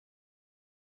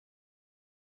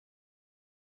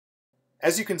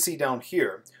As you can see down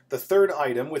here, the third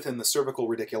item within the cervical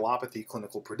radiculopathy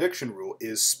clinical prediction rule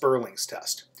is Spurling's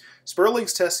test.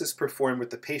 Spurling's test is performed with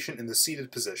the patient in the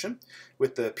seated position,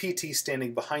 with the PT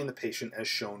standing behind the patient as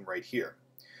shown right here.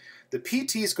 The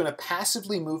PT is going to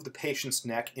passively move the patient's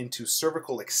neck into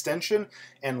cervical extension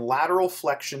and lateral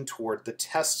flexion toward the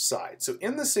test side. So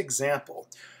in this example,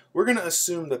 we're going to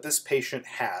assume that this patient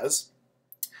has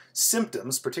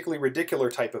symptoms, particularly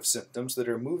radicular type of symptoms, that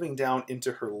are moving down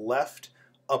into her left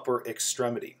upper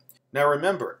extremity. Now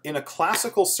remember, in a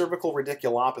classical cervical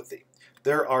radiculopathy,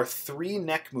 there are 3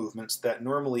 neck movements that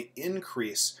normally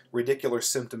increase radicular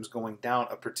symptoms going down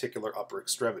a particular upper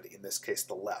extremity, in this case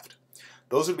the left.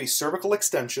 Those would be cervical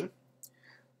extension,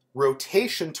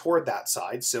 rotation toward that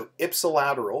side, so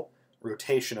ipsilateral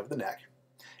rotation of the neck,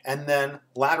 and then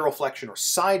lateral flexion or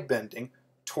side bending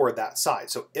toward that side,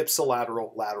 so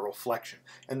ipsilateral lateral flexion.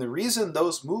 And the reason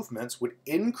those movements would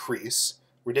increase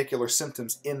radicular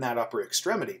symptoms in that upper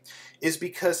extremity is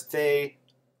because they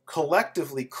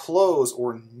collectively close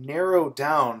or narrow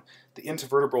down the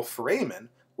intervertebral foramen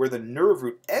where the nerve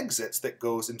root exits that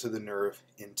goes into the nerve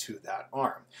into that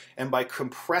arm. And by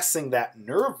compressing that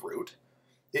nerve root,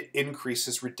 it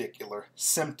increases radicular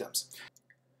symptoms.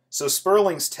 So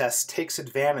Spurling's test takes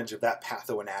advantage of that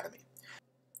pathoanatomy.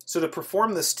 So to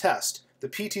perform this test, the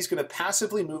PT is going to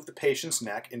passively move the patient's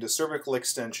neck into cervical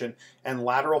extension and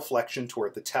lateral flexion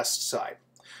toward the test side.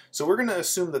 So we're going to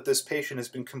assume that this patient has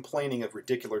been complaining of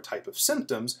radicular type of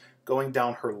symptoms going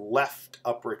down her left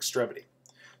upper extremity.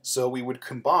 So we would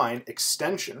combine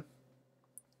extension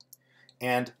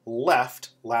and left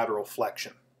lateral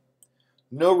flexion.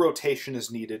 No rotation is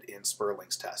needed in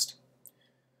Spurling's test.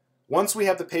 Once we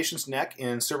have the patient's neck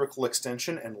in cervical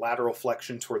extension and lateral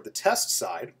flexion toward the test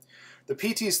side, the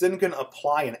PT is then going to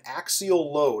apply an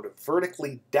axial load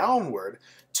vertically downward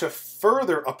to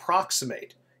further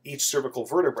approximate each cervical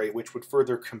vertebrae, which would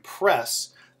further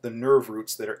compress the nerve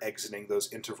roots that are exiting those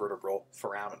intervertebral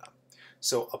foramina.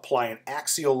 So apply an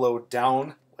axial load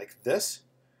down like this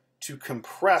to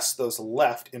compress those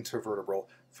left intervertebral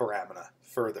foramina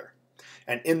further.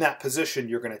 And in that position,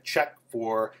 you're going to check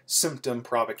for symptom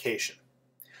provocation.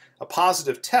 A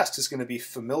positive test is going to be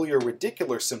familiar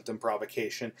radicular symptom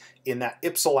provocation in that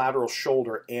ipsilateral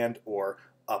shoulder and or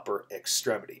upper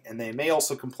extremity. And they may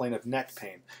also complain of neck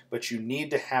pain, but you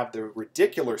need to have the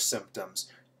radicular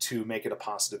symptoms to make it a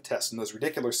positive test. And those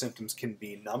radicular symptoms can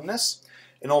be numbness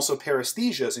and also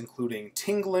paresthesias, including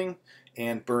tingling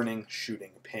and burning,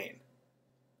 shooting pain.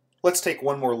 Let's take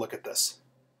one more look at this.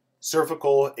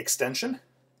 Cervical extension,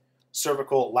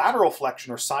 cervical lateral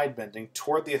flexion or side bending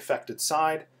toward the affected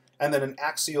side, and then an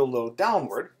axial load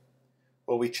downward,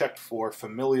 while we checked for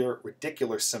familiar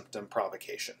radicular symptom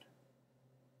provocation.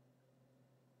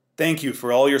 Thank you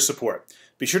for all your support.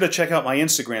 Be sure to check out my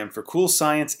Instagram for cool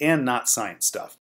science and not science stuff.